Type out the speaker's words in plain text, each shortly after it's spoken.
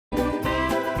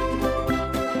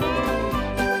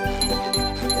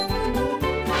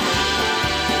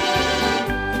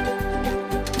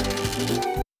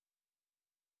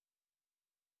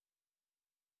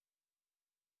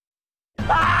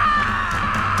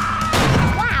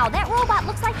robot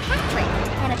looks like Patrick,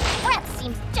 and its breath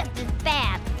seems just as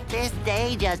bad. This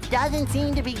day just doesn't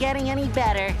seem to be getting any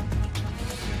better.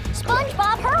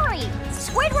 SpongeBob, hurry!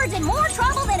 Squidward's in more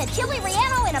trouble than a chili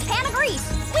relleno in a pan of grease.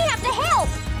 We have to help!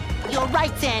 You're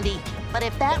right, Sandy. But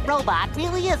if that robot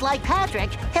really is like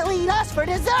Patrick, he'll eat us for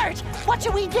dessert. What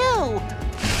should we do?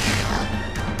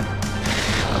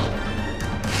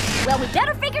 Well, we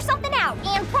better figure something out,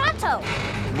 and pronto!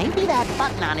 Maybe that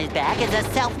button on his back is a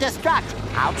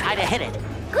self-destruct. I'll try to hit it.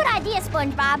 Good idea,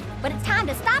 SpongeBob, but it's time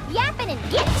to stop yapping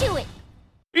and get to it!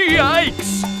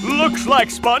 Yikes! Looks like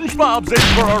SpongeBob's in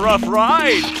for a rough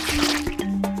ride!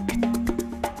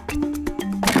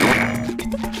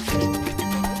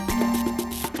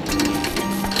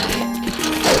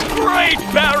 Great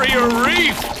Barrier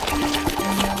Reef!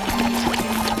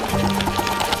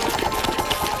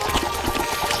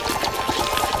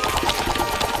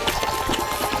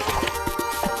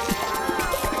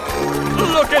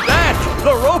 Look at that!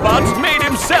 The robot's made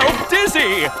himself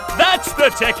dizzy! That's the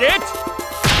ticket!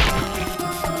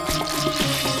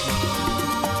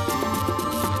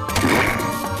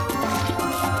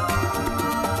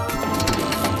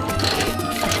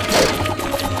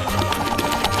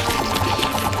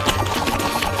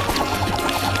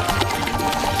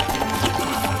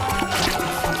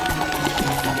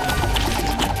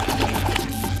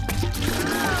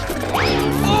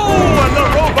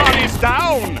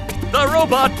 Down! The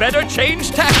robot better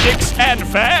change tactics and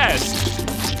fast!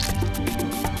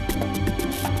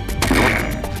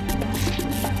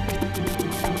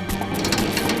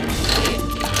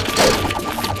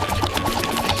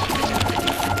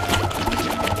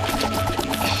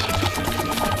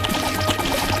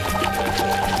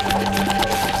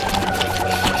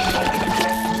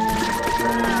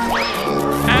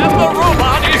 And the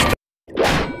robot is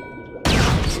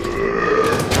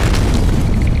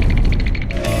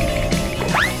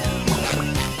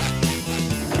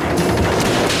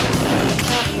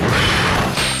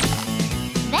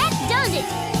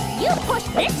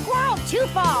this squirrel too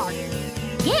far.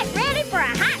 Get ready for a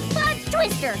hot fudge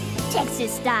twister,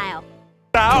 Texas style.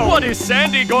 Now, what is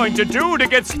Sandy going to do to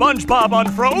get SpongeBob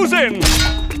unfrozen?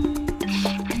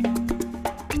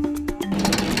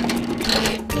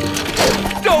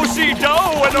 Do-si-do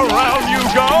and around you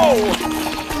go!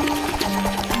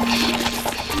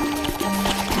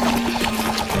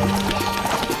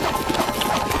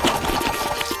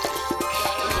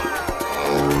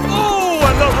 Oh,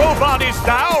 and the robot is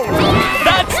down!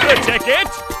 That's the ticket!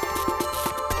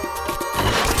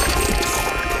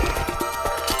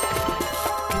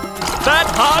 That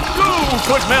hot goo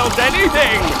could melt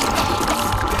anything!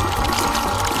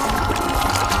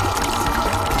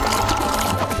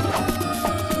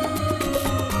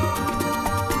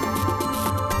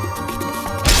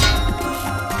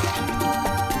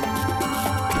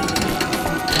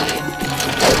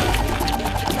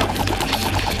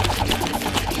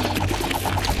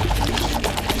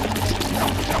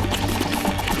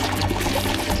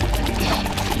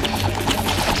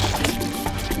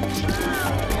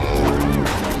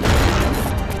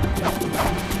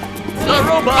 The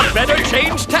robot better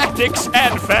change tactics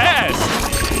and fast!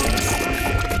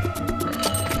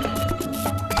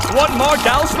 One more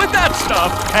douse with that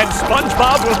stuff, and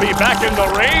SpongeBob will be back in the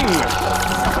ring!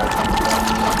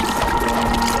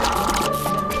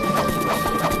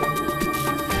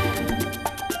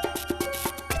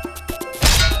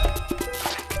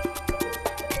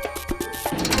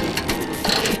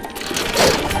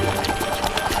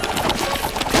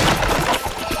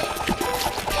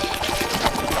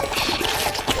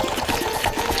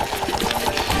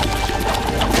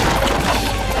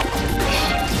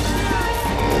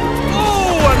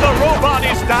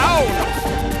 Down!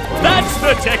 That's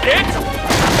the ticket!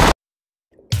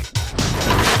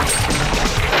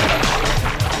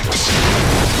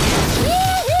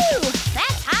 Woo-hoo!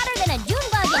 That's hotter than a June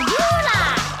bug in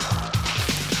July!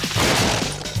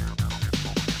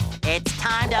 It's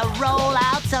time to roll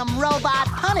out some robot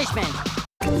punishment.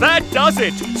 That does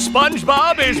it!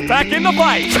 SpongeBob is back in the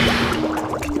fight!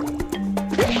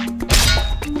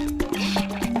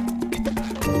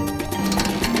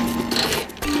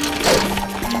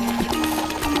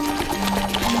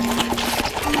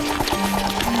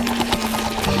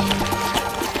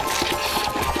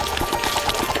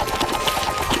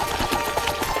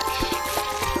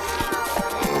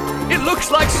 Looks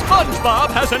like SpongeBob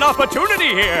has an opportunity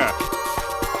here!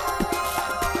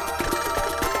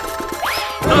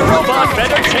 The robot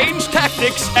better change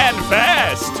tactics and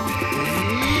fast!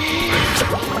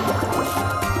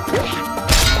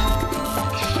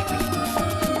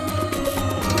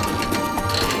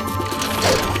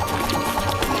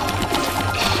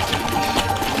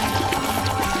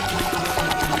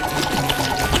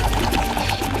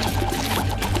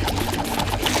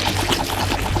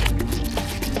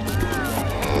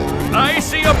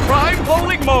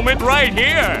 moment right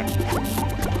here.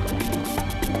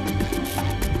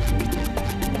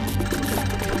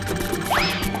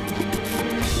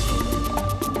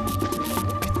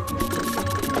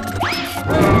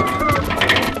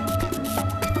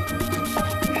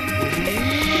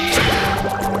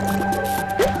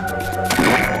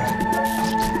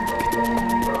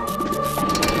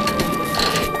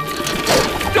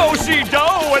 Do-si-do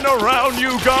and around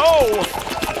you go.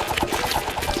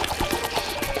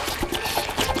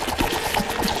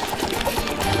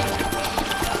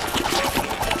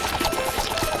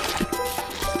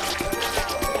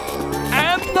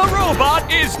 And the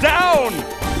robot is down.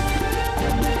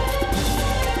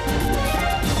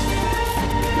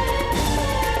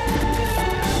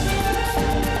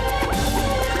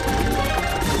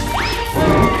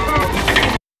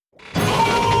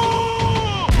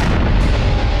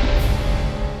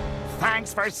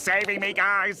 Thanks for saving me,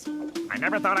 guys. I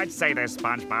never thought I'd say this,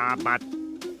 SpongeBob, but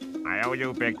I owe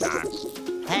you big time.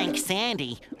 Thanks,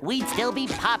 Sandy. We'd still be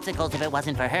popsicles if it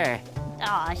wasn't for her.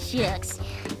 Aw, shucks.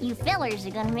 You fellers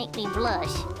are gonna make me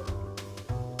blush.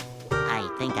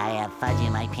 I think I have fudge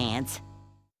in my pants.